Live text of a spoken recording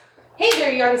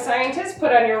there, young scientists,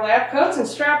 put on your lab coats and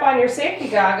strap on your safety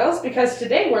goggles because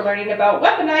today we're learning about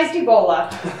weaponized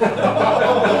Ebola.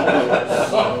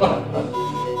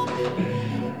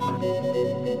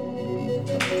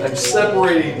 I'm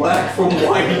separating black from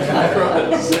white. I'm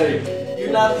trying to say, you're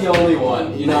not the only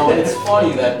one. You know, it's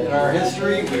funny that in our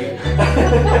history, we... Do you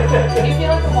feel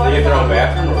like a water You throw a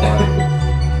bathroom or what?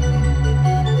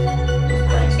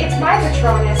 It's my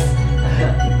Patronus.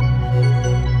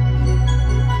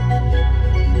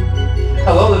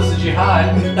 Hello, this is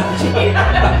Jihad.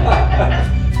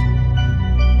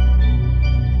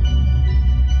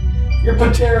 You're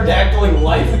pterodactyling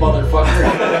life, motherfucker.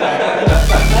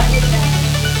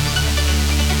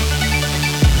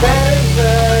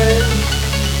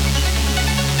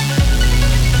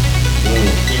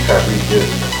 Keep that pretty good.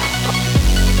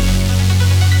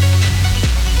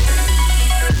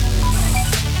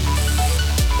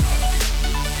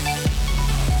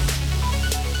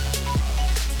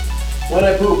 When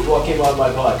I pooped, what came out of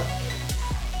my butt?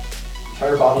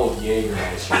 Entire bottle of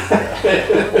Jaegermeister.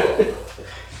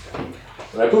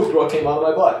 When I pooped, what came out of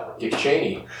my butt? Dick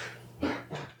Cheney.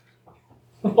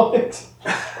 What?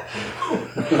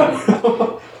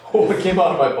 What came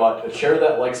out of my butt? A chair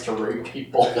that likes to rape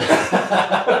people. What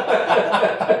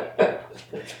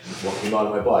came out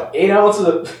of my butt? 8 ounces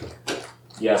of...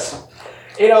 Yes.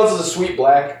 8 ounces of sweet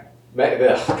black...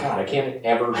 God, I can't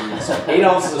ever read this. 8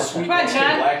 ounces of sweet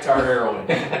Mexican black tar heroin.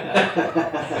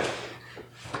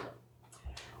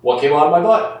 What came out of my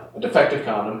butt? A defective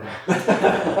condom.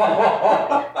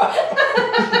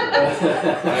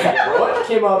 What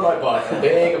came out of my butt? A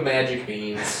bag of magic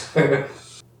beans.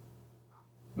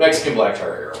 Mexican black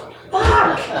tar heroin.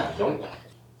 Fuck!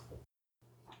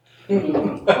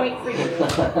 Point for you.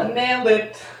 Nailed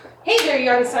it. Hey there,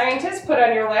 young scientists, put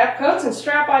on your lab coats and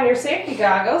strap on your safety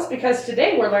goggles because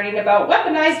today we're learning about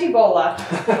weaponized Ebola.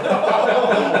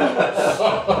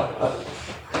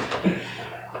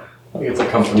 I think it's a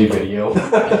company video.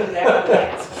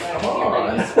 Come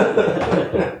on.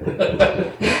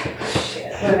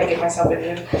 Shit, what did I get myself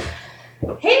into?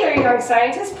 Hey there, young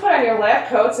scientists, put on your lab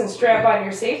coats and strap on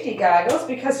your safety goggles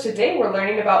because today we're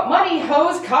learning about money,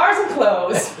 hoes, cars, and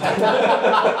clothes.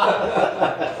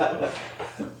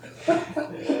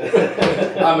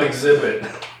 I'm exhibit.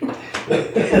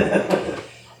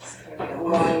 It's gonna be a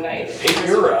long night.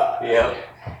 Yep.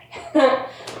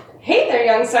 Hey there,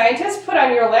 young scientists, put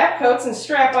on your lab coats and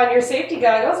strap on your safety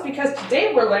goggles because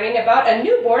today we're learning about a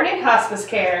newborn in hospice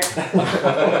care.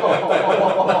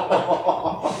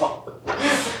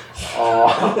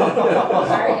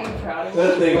 Are you proud of me?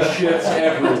 That thing shits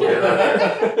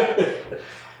everywhere.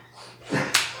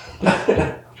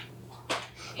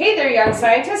 Hey there, young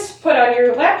scientists, put on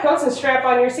your lab coats and strap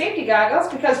on your safety goggles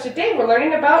because today we're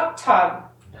learning about tongue.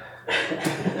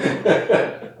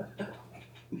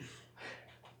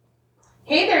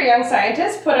 Hey there, young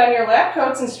scientists, put on your lab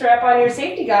coats and strap on your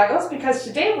safety goggles because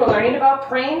today we're learning about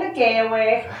praying the gay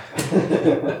away.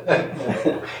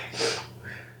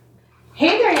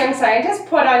 Hey there, young scientists,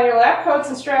 put on your lab coats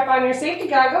and strap on your safety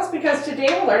goggles because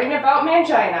today we're learning about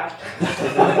mangina.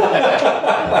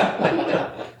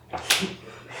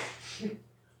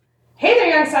 Hey there,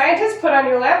 young scientists, put on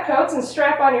your lab coats and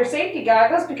strap on your safety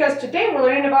goggles because today we're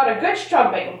learning about a good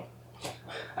strumping.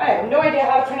 I have no idea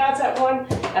how to pronounce that one,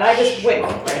 and I just went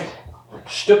for it.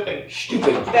 Stupid.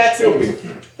 That's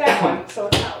it. That one, so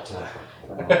it's out.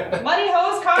 Money,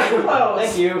 hoes, cars, and clothes.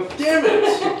 Thank you. Damn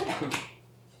it!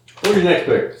 What's your next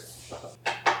pick?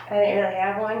 I didn't really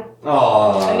have one. A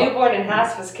Aww. newborn in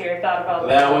hospice care thought about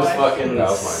That was one. fucking... That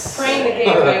was Praying the gay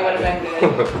away would have been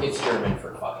good. It's German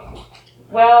for fucking.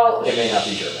 Well, It may not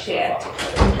be German shit. for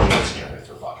fucking. It's German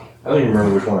for fucking. I don't even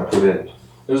remember which one I put in.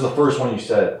 It was the first one you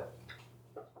said.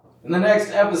 In the next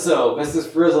episode, Mrs.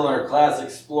 Frizzle and her class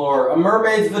explore a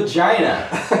mermaid's vagina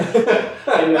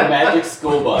in the magic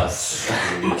school bus.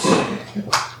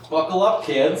 Buckle up,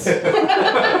 kids. The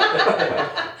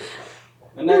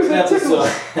next episode.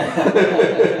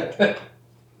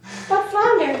 But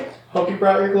flounder. Hope you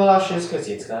brought your galoshes, because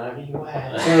it's gonna be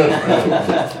wet.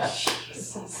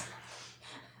 Jesus.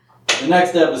 The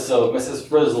next episode, Mrs.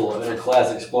 Frizzle and her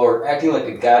class explore acting like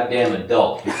a goddamn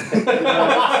adult.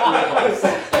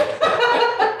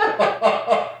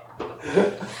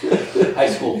 High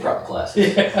school prep class.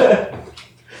 Yeah.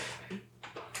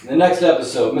 In the next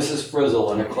episode, Mrs.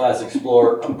 Frizzle and her class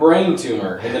explore a brain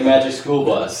tumor in the magic school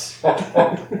bus.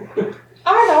 Arnold,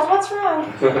 what's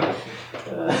wrong?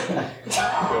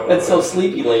 Been so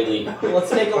sleepy lately. Let's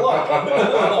take a look.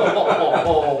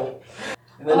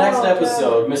 In the next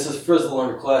episode, Mrs. Frizzle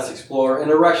and her class explore an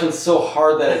erection so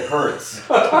hard that it hurts in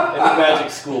the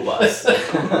magic school bus.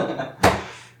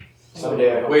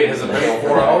 Someday I hope. Wait, has it been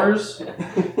 4 hours?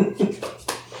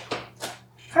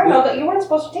 I know that you weren't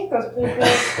supposed to take those blue pills.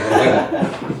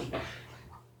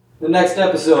 The next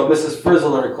episode, Mrs.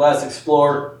 Frizzle and her class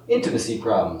explore intimacy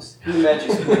problems in the magic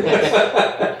school.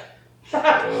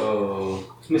 Oh,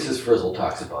 Mrs. Frizzle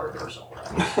talks about her personal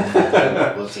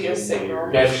problems. She is single.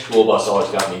 Magic School Bus always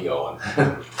got me going.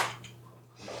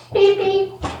 Beep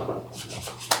beep.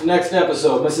 The next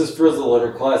episode, Mrs. Frizzle and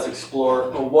her class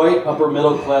explore a white upper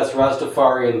middle class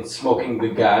Rastafarian smoking the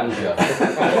ganja.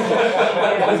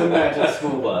 As a magic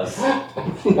school bus.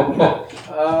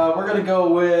 We're gonna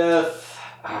go with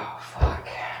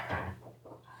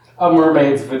a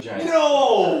mermaid's vagina.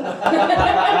 No!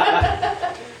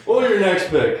 What was your next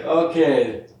pick?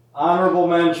 Okay, honorable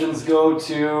mentions go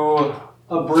to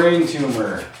a brain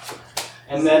tumor.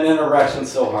 And then an erection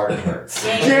so hard it hurts.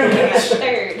 Damn it!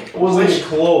 Third. Wasn't even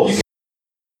close.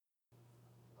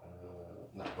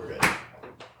 No, we're good.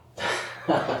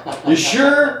 You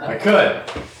sure? I could.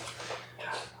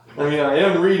 I mean, I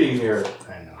am reading here.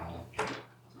 I know.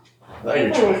 Now you're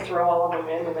Maybe trying. we throw all of them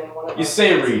in and then one of You us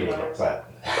say gets reading, ours. but.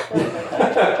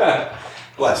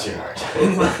 Bless your heart.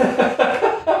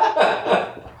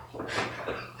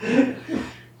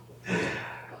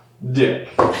 Dick.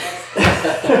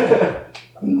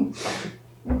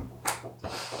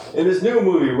 In his new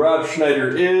movie, Rob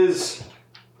Schneider is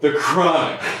the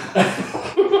Chronic.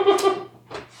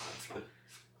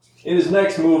 In his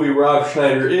next movie, Rob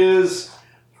Schneider is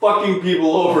fucking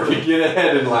people over to get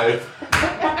ahead in life.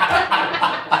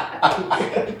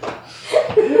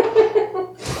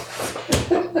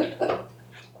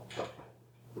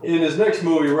 In his next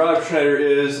movie, Rob Schneider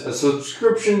is a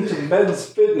subscription to Men's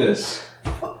Fitness.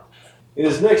 In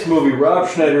his next movie, Rob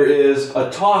Schneider is a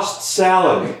tossed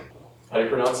salad. How do you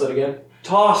pronounce that again?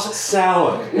 Tossed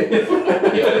salad.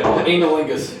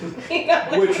 Analingus.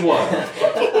 Which one?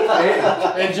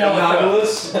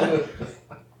 Angelica.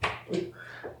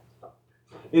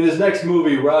 In his next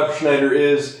movie, Rob Schneider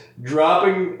is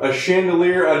dropping a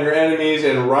chandelier on your enemies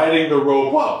and riding the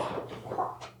rope up.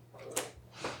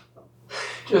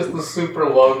 Just the super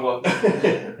long one.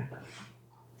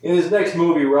 In his next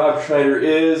movie, Rob Schneider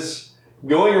is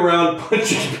going around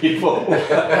punching people.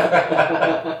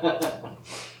 Fuck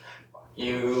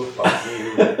you.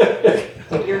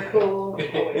 You're cool.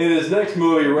 In his next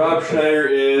movie, Rob Schneider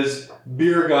is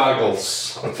beer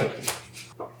goggles.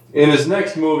 In his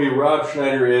next movie, Rob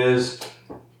Schneider is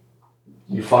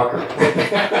you fucker.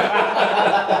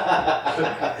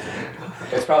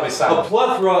 It's probably A silent.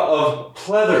 plethora of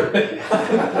pleather.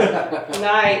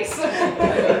 Nice.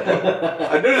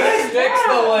 I did it. Fix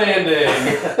the landing.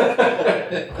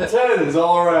 Tens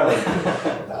all around.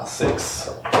 Now 6.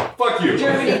 Fuck you.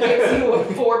 Germany gives you a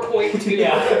 4.2.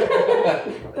 Yeah.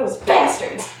 Those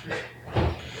bastards.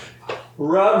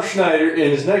 Rob Schneider,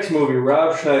 in his next movie,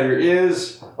 Rob Schneider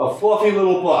is a fluffy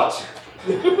little butt.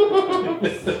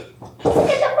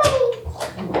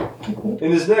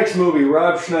 In his next movie,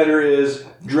 Rob Schneider is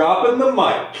dropping the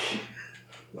mic.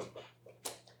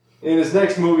 In his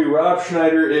next movie, Rob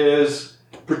Schneider is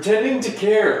pretending to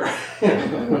care.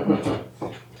 In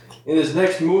his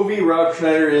next movie, Rob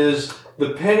Schneider is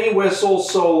the penny whistle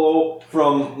solo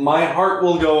from My Heart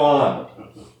Will Go On.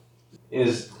 In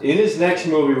his next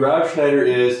movie, Rob Schneider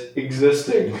is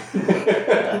existing.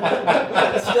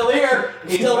 Still here.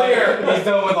 Still here. He's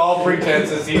done with all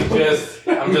pretenses.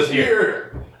 I'm just here.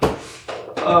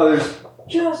 Oh, there's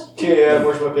Yeah,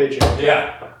 where's my paycheck?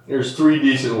 Yeah. There's 3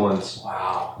 decent ones.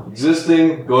 Wow.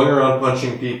 Existing, going around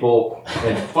punching people,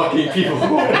 and fucking people.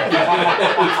 All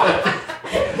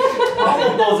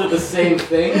of those are the same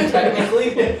thing,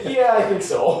 technically. Yeah, I think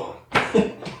so.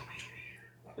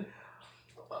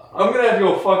 I'm gonna have to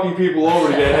go fucking people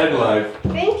over to get ahead in life.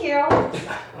 Thank you.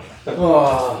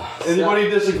 Oh, Anybody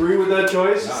disagree with that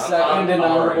choice? second in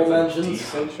honorable mentions.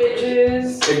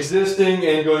 Bitches. Existing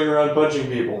and going around punching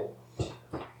people.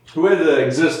 Who had the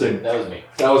existing? That was me.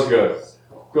 That was good.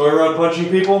 Going around punching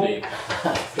people? Me.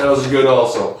 That was good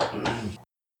also.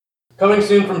 Coming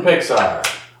soon from Pixar.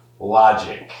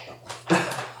 Logic.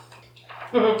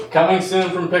 Coming soon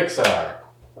from Pixar.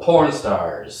 Porn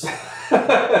stars.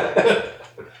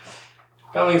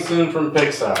 Coming soon from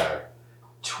Pixar.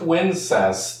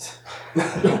 Twincest.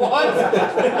 What?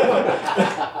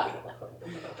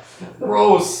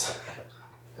 Gross.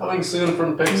 Coming soon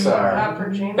from Pixar. Not for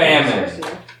Jamie. Famine.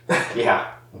 Cersei.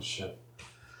 Yeah. Oh, shit.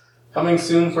 Coming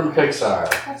soon from Pixar.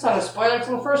 That's not a spoiler. It's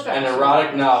in the first An episode.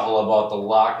 erotic novel about the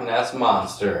Loch Ness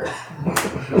Monster.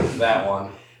 That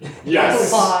one. Yes!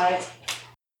 What?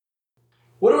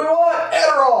 What do we want?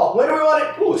 Adderall! When do we want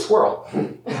it? Ooh, a squirrel.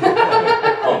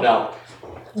 Oh no.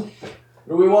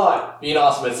 What do we want? Being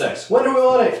awesome at sex. When do we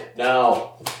want it?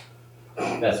 Now.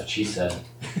 That's what she said.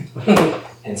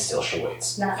 And still she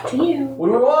waits. Not to you. What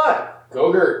do we want?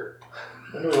 Gogurt.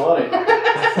 When do we want it?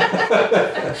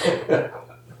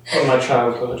 From my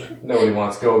childhood. Nobody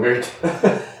wants Gogurt.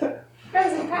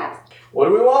 Frozen Pops. What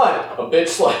do we want? A bitch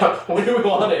slap. When do we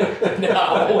want it?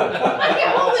 Now. Why are you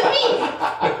holding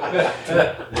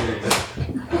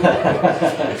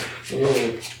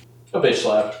me? A bitch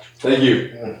slap. Thank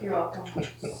you. You're welcome.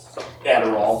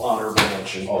 Adderall, honorable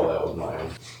mention. Oh, that was mine.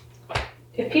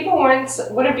 If people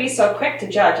wouldn't be so quick to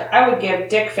judge, I would give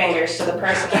dick fingers to the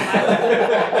person on my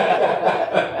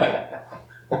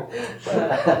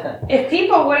left. If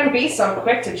people wouldn't be so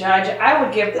quick to judge, I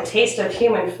would give the taste of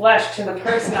human flesh to the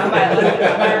person on my left in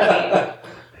a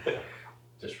heartbeat.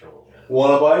 Just for a little bit.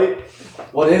 Want a bite?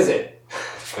 What is it?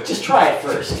 Just try it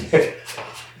first.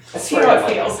 Let's see how it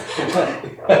feels.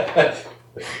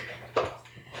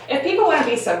 If people wouldn't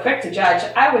be so quick to judge,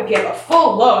 I would give a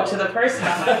full load to the person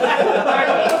on my left in a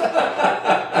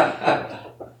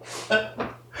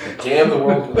heartbeat. Damn the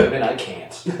world we live in, I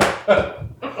can't.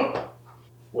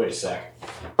 Wait a sec.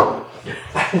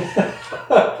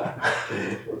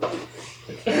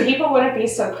 If people wouldn't be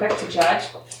so quick to judge,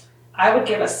 I would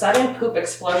give a sudden poop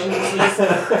explosion disease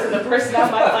to the person on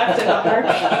my left in a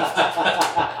heartbeat.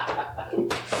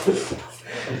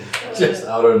 Just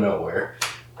out of nowhere.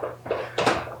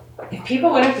 If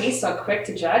people wouldn't be so quick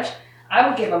to judge, I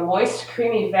would give a moist,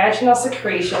 creamy vaginal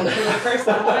secretion to the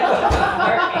person on my left in a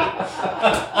heartbeat.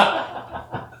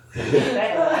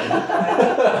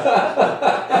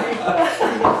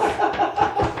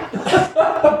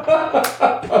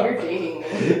 You're dating me.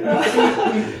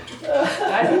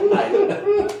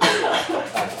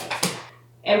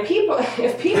 And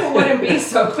if people wouldn't be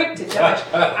so quick to judge,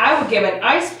 I would give an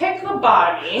ice pick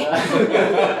lobotomy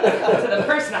to the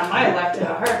person on my left in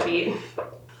a heartbeat.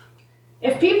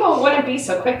 If people wouldn't be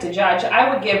so quick to judge,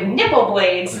 I would give nipple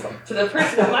blades to the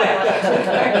person on my left in a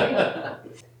heartbeat.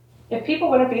 If people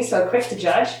wouldn't be so quick to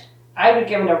judge, I would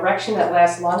give an erection that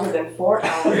lasts longer than 4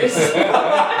 hours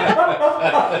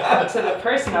to the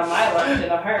person on my left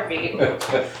in a heartbeat.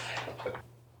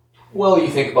 Well, you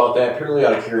think about that purely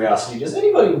out of curiosity. Does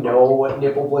anybody know what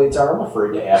nipple blades are? I'm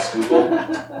afraid to ask people.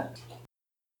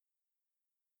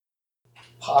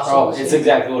 Possibly. Oh, it's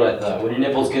exactly what I thought. When your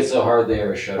nipples get so hard, they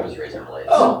are as sharp as razor blades.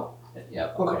 Oh.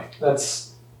 Yep. Okay,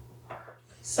 that's...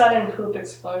 Sudden poop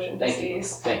explosion Thank you.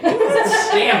 disease. Thank you.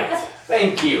 Damn it.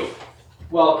 Thank you.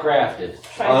 Well crafted.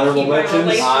 Trying to Honorable keep my mentions.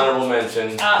 relation- Honorable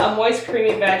mention. A moist,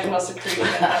 creamy vaginal secretion.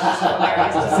 That was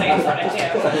hilarious to say in front of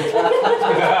him.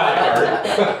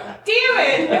 Damn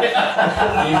it!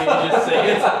 You mean just say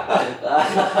it?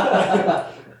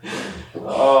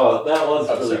 Oh, that was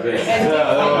I'm really sorry. good. And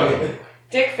Yeah,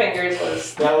 Dick fingers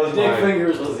was. that was Dick mine.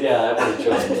 fingers was, yeah, I would have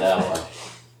chosen that one.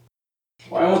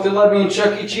 Why won't they let me in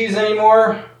Chuck E. Cheese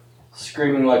anymore?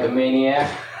 Screaming like a maniac.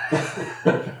 Pop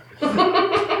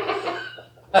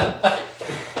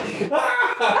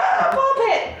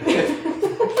it!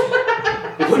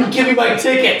 They wouldn't give me my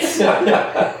tickets!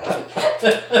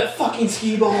 Fucking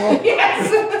skee ball. Yes!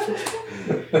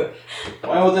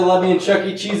 Why won't they let me in Chuck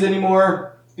E. Cheese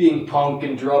anymore? Being punk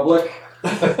and drublick.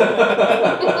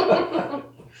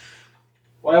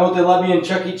 Why won't they let me in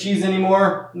Chuck E. Cheese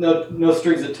anymore? No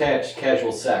strings attached,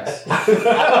 casual sex.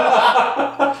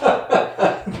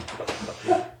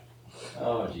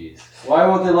 Oh, jeez. Why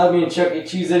won't they let me in Chuck E.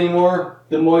 Cheese anymore?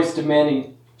 The moist,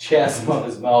 demanding chasm on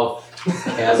his mouth.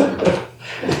 Chasm.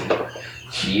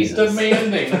 Jesus.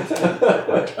 Demanding.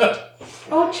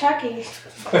 Oh, Chucky.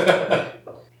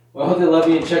 Why won't they let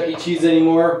me in Chuck E. Cheese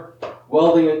anymore?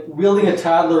 Wielding a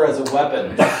toddler as a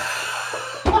weapon.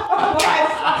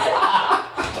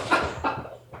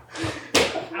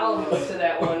 I'll move to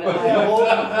that one.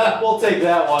 Yeah, we'll take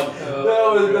that one.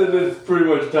 That's pretty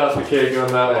much top the cake on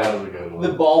that That one. was a good one.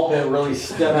 The ball pit really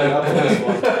stepping up in this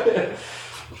one.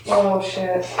 Oh,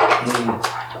 shit.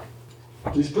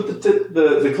 Just put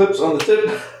the clips on the tip,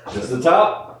 just the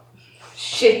top.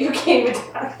 Shit, you can't even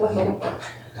talk with him.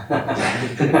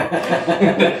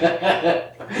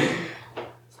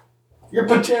 You're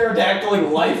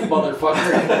pterodactyling life,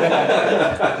 motherfucker.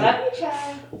 Let me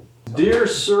try. Dear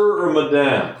Sir or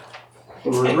Madame,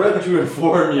 we regret to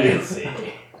inform you.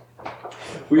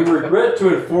 We regret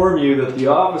to inform you that the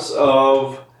office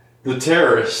of the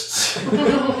terrorists has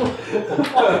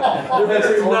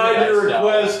denied your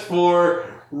request for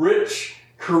rich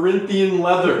Corinthian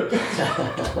leather.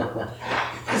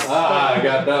 Ah, I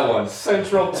got that one.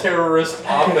 Central Terrorist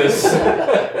Office.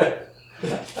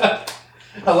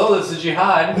 Hello, this is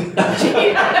Jihad.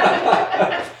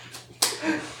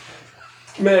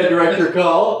 May I direct your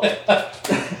call?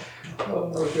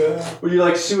 Would you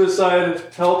like suicide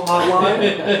help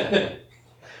hotline?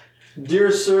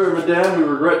 Dear sir, madam, we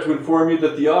regret to inform you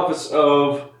that the office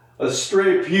of a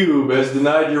stray pube has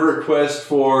denied your request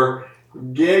for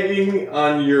gagging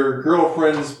on your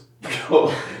girlfriend's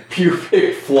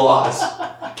pubic floss.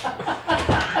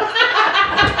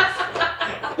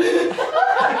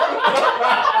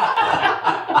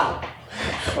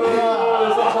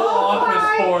 There's a whole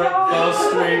office for it. The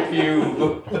stray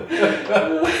pube.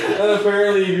 And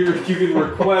apparently you can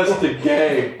request to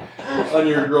gag on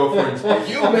your girlfriend's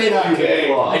You may not gag.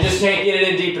 floss. I just can't get it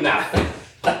in deep enough.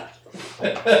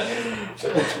 Wait a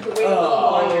little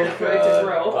longer for it to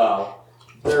grow.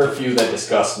 There are a few that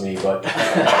disgust me, but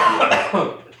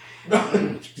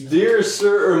Dear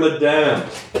sir or madam,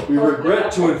 we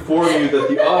regret to inform you that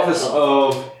the office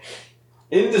of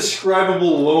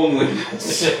indescribable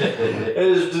loneliness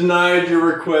has denied your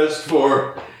request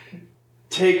for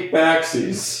take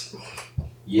backsies.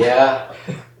 Yeah.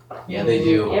 Yeah, they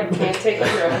do. Yep, can't take a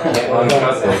girlfriend.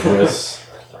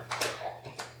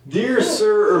 Dear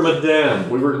sir or madam,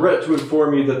 we regret to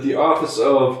inform you that the office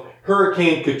of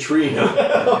Hurricane Katrina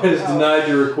has denied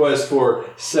your request for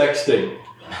sexting.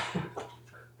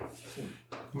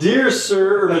 Dear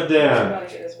sir or madam,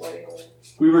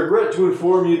 we regret to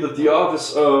inform you that the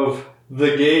office of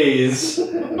the gays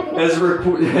has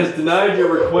denied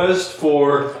your request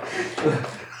for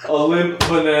a limp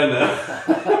banana.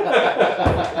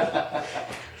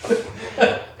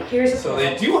 Here's a So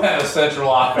they do have a central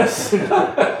office.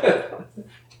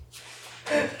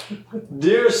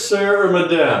 Dear sir or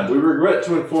madam, we regret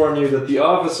to inform you that the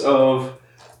office of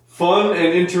fun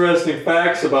and interesting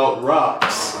facts about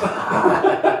rocks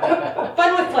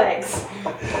fun with flags.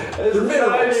 has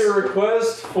denied your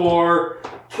request for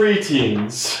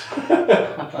preteens.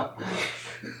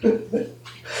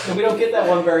 We don't get that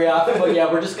one very often, but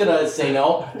yeah, we're just gonna say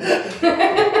no.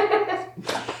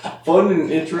 Fun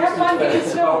and interesting Have fun getting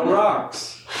facts about stoned.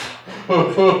 rocks.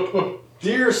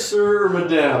 Dear sir or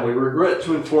madam, we regret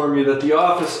to inform you that the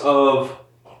office of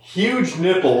huge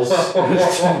nipples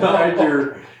has denied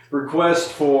your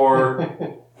request for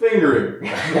fingering.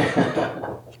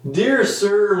 Dear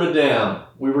sir or madam,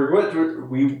 we regret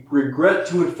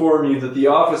to inform you that the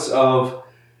office of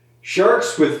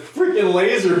sharks with freaking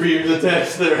laser beams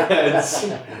attached to their heads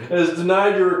has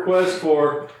denied your request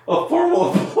for a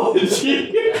formal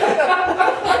apology.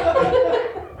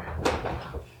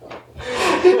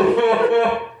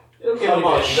 Don't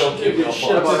give a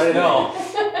shit about it. No.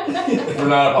 we're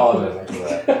not apologizing for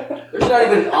that. There's not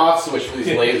even an off switch for these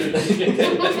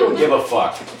lasers. Don't give a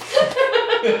fuck.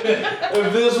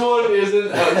 If this one isn't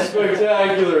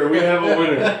spectacular, we have a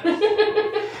winner.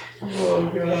 Oh,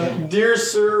 God. Dear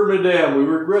sir or madam, we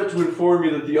regret to inform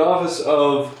you that the office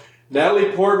of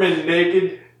Natalie Portman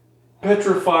naked,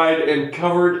 petrified, and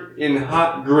covered in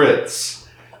hot grits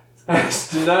has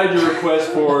denied your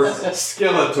request for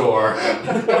Skeletor.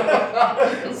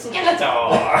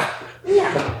 Skeletor!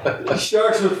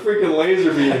 Sharks with freaking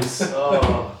laser beams.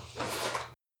 Oh.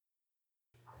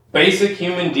 Basic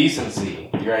human decency.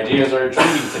 Your ideas are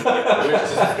intriguing to me. I wish to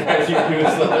subscribe to your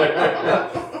newsletter.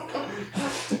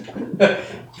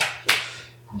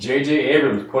 J.J.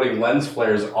 Abrams putting lens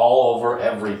flares all over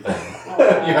everything.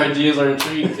 Your ideas are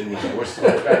intriguing to me. I wish to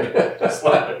subscribe to your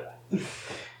newsletter.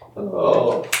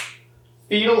 Oh.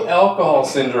 Fetal alcohol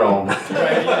syndrome. Your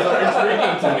ideas are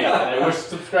intriguing to me. I wish to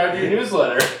subscribe to your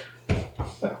newsletter.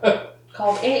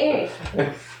 Called AA.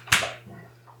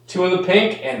 2 in the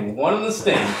pink and 1 in the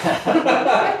stink. Your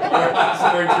ideas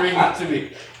are intriguing to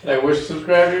me. I wish to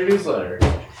subscribe to your newsletter.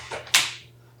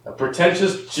 A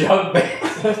pretentious jug band.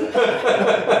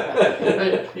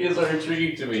 Ideas are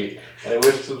intriguing to me. I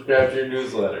wish to subscribe to your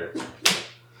newsletter.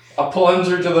 A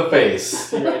plunger to the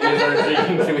face. Your ideas are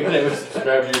intriguing to me. I wish to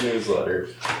subscribe to your newsletter.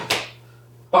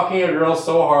 Fucking a girl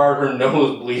so hard her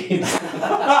nose bleeds.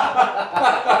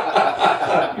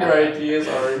 Your ideas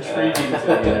are intriguing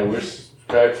to me. I wish to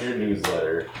subscribe to your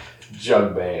newsletter.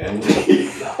 Jug band.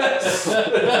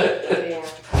 Yeah.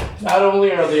 Not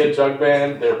only are they a jug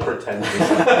band, they're pretentious.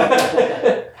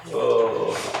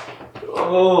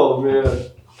 Oh, man.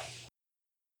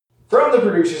 From the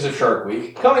producers of Shark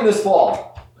Week, coming this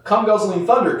fall, Cum Guzzling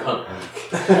Thunder Cunt Week.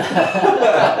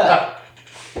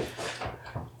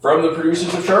 From the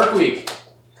producers of Shark Week,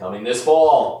 coming this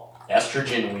fall,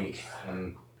 Estrogen Week.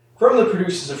 From the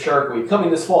producers of Shark Week, coming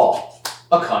this fall,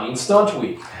 A Cunning Stunt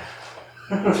Week.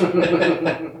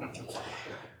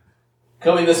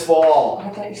 Coming this fall, I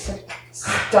thought you said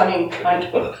stunning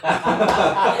cunt.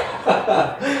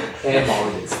 and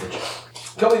Molly did stitch.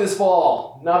 Coming this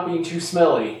fall, not being too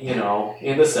smelly, in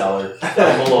the cellar,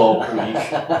 down below week.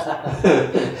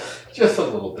 Just a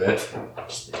little bit.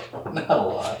 Not a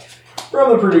lot.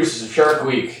 From the producers of Shark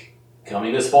Week,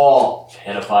 coming this fall,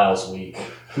 Pedophiles Week.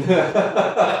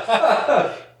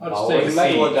 I'll just take a seat.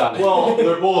 Megalodon. Well,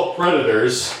 they're both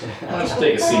predators. I'll just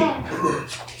take a seat.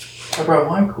 I brought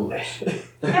wine cooler.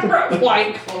 I brought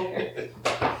wine cooler.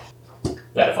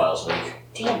 Pedophiles Week.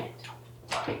 Damn it.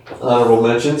 Honorable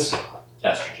mentions.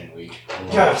 Estrogen Week.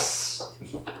 Yes.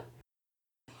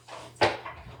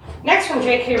 Next from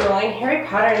J.K. Rowling, Harry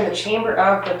Potter and the Chamber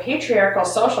of the Patriarchal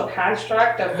Social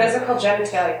Construct of Physical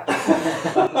Genitalia.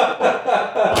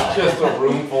 Just a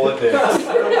room full of dicks.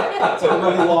 It's a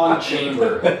really long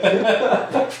chamber.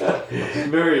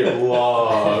 Very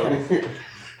long.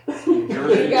 You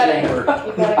gotta go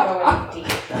in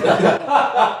deep.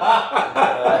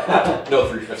 No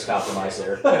 3/5 compromise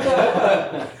there.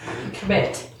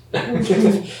 Commit.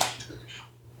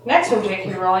 Next from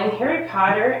J.K. Rowling, Harry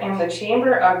Potter and the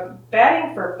Chamber of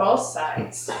Batting for Both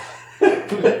Sides.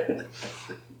 This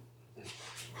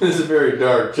is a very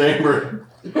dark chamber.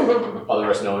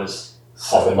 Otherwise known as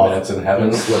 7 minutes in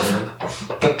heaven.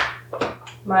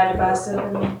 My device.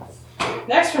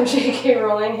 Next from J.K.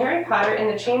 Rowling, Harry Potter and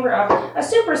the Chamber of a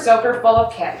Super Soaker Full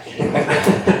of Cat.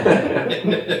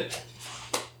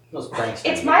 Those pranks.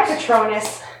 It's my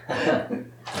Patronus.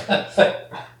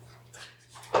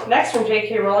 Next from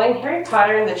J.K. Rowling, Harry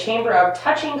Potter and the Chamber of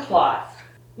Touching Cloth.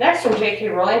 Next from J.K.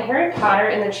 Rowling, Harry Potter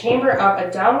and the Chamber of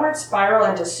a Downward Spiral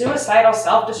into Suicidal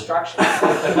Self-Destruction.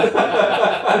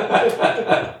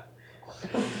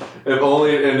 If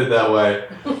only it ended that way.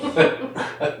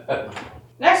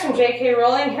 Next from J.K.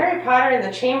 Rowling, Harry Potter and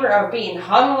the Chamber of being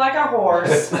hung like a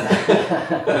horse.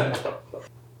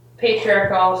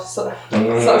 Patriarchal social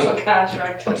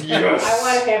construct. Yes. I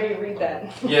want to have you read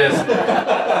that. Yes.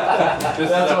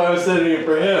 That's why I was sending it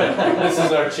for him. This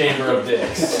is our chamber of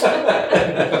dicks.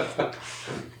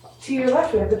 To your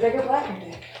left, we have the bigger, blacker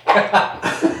dick.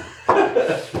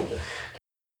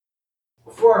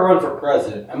 Before I run for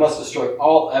president, I must destroy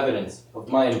all evidence of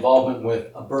my involvement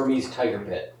with a Burmese tiger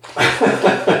pit.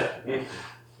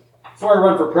 Before I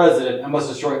run for president, I must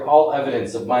destroy all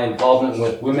evidence of my involvement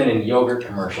with women in yogurt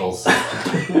commercials.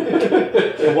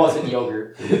 It wasn't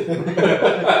yogurt.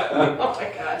 Oh my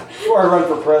god. Before I run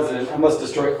for president, I must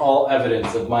destroy all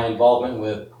evidence of my involvement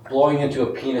with blowing into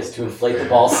a penis to inflate the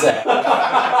ball sack.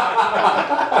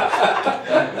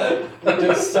 It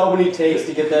took so many takes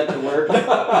to get that to work.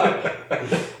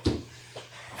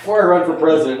 Before I run for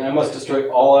president, I must destroy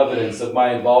all evidence of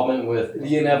my involvement with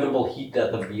the inevitable heat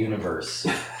death of the universe.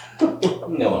 No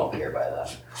one will care by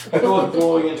that. I go with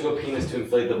blowing into a penis to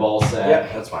inflate the ball sack. Yeah,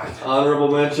 that's fine. Honorable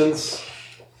mentions.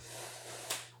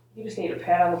 You just need a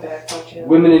pat on the back, don't you?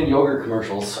 Women in yogurt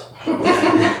commercials.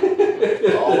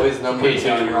 Always number Okay,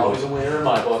 John, 2. you're always a winner in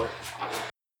my book.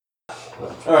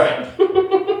 Alright.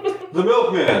 The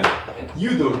Milkman. You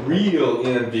the real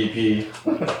MVP.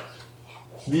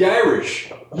 The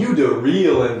Irish. You the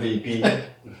real MVP.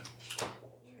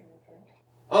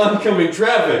 Oncoming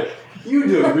traffic. You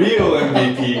the real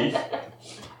MVP.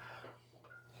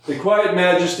 The quiet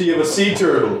majesty of a sea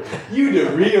turtle. You the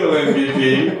real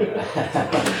MVP.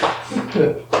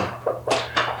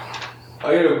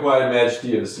 I got a quiet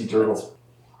majesty of a sea turtle.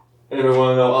 Anyone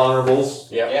want to know honorables?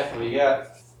 Yeah, what do you got?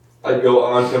 I'd go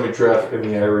oncoming traffic in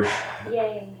the Irish.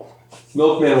 Yay.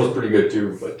 Milkman was pretty good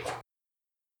too, but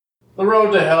The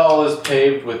road to hell is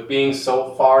paved with being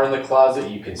so far in the closet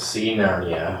you can see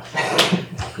Narnia.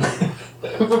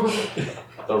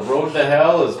 The road to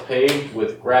hell is paved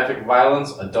with graphic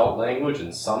violence, adult language,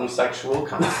 and some sexual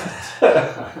content.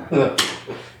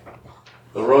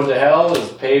 The road to hell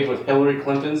is paved with Hillary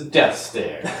Clinton's death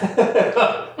stare.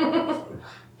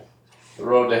 The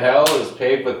road to hell is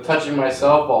paved with touching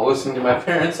myself while listening to my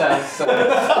parents have sex.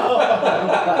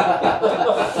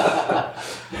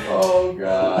 Oh,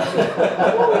 God.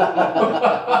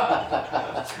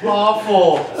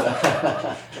 Awful.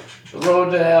 The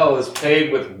road to hell is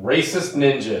paved with racist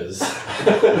ninjas.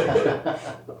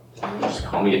 Just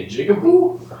call me a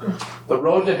jigaboo. The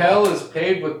road to hell is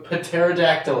paved with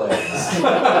pterodactyl eggs.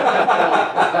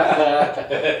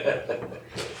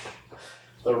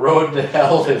 The road to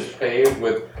hell is paved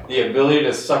with the ability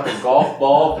to suck a golf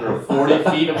ball through 40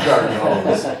 feet of garden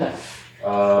hose.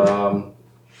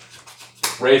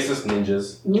 Racist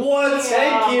ninjas. what?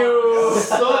 Thank you,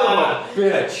 son of a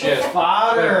bitch. Yes,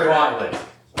 fodder.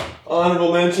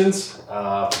 Honorable mentions.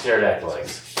 Pterodactyl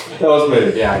eggs. That was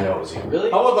me. Yeah, I know it was you. Really?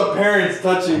 How about the parents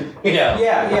touching? Yeah.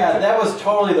 Yeah, that was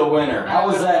totally the winner. How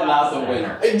was that not the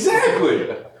winner?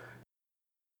 Exactly.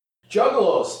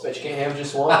 Juggalos. Bet you can't have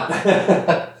just one.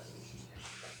 A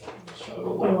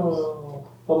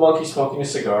monkey smoking a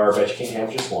cigar. Bet you can't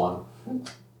have just one.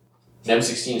 An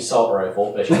M16 assault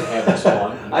rifle. Bet you can have this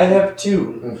one. I have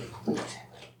 2.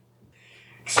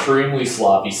 Extremely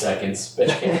sloppy seconds. Bet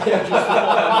you can have just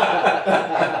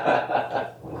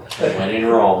one. When in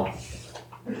Rome.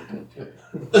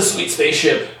 The sweet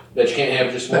spaceship. Bet you can't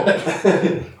have just one.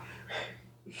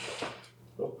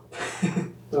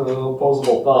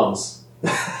 Opposable thumbs.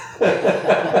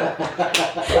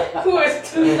 Who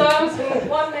has 2 thumbs and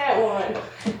won that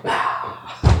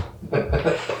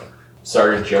one?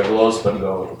 Sorry, juggalos, but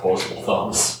go with opposable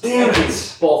thumbs. Damn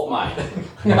it! Both mine.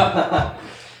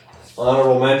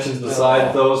 Honorable mentions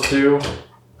beside those 2.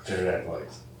 Dude, that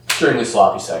place. Extremely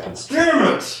sloppy seconds.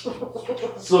 Damn it!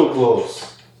 So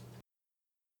close.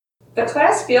 The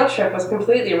class field trip was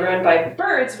completely ruined by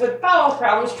birds with bowel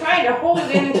problems trying to hold it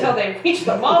in until they reached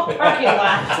the mall parking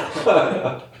lot.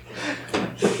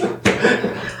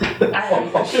 I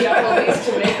had to shuffle these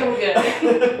to make them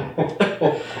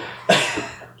good.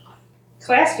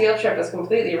 Class field trip was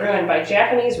completely ruined by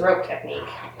Japanese rope technique.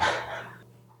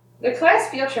 The class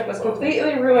field trip was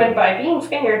completely ruined by being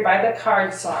fingered by the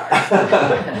card czar.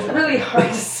 It's really hard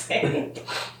to say.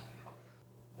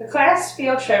 The class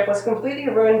field trip was completely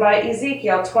ruined by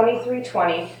Ezekiel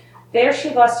 23:20. There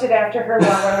she lusted after her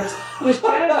lover, whose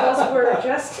genitals were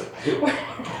just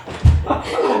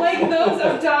like those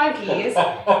of donkeys,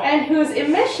 and whose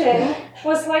emission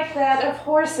was like that of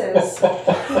horses.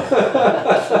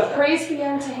 Praise be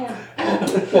unto him.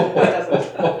 It doesn't.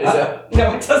 Is that?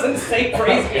 No, it doesn't say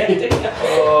praise be unto him.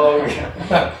 Oh,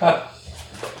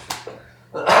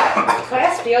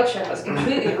 Class field trip was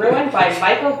completely ruined by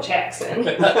Michael Jackson.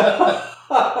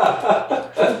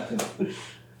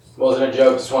 Wasn't a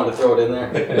joke, just wanted to throw it in there.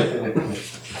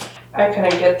 I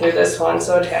couldn't get through this one,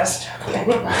 so test.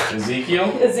 Ezekiel?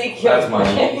 Ezekiel. That's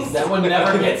mine. That one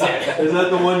never gets in. Is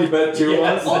that the one you bet 2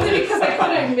 Yes. on? Only because I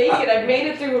couldn't make it. I made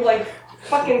it through like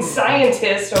fucking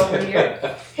scientist over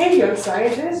here. Hey, young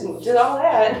scientist, and did all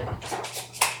that.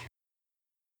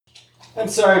 I'm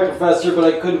sorry, Professor, but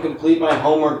I couldn't complete my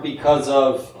homework because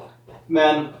of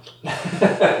men.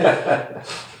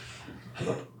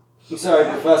 I'm sorry,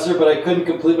 Professor, but I couldn't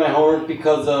complete my homework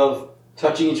because of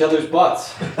touching each other's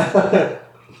butts.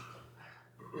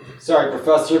 Sorry,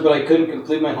 Professor, but I couldn't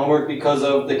complete my homework because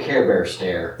of the Care Bear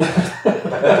stare.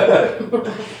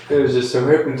 It was just so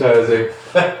hypnotizing.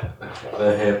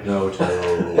 The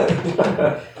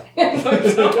hypnotoad.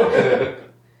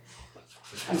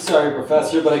 I'm sorry,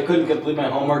 Professor, but I couldn't complete my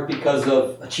homework because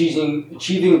of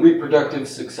achieving reproductive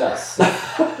success.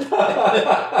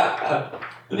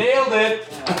 Nailed it!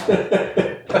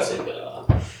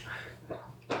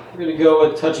 We're gonna go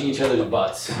with touching each other's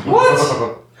butts.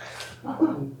 What?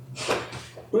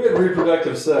 We had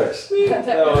reproductive sex.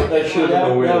 That should have been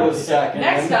the winner. That was second.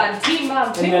 Next on Team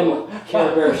Mom 2. And then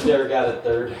Care Bear stare got it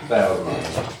third. That was mine.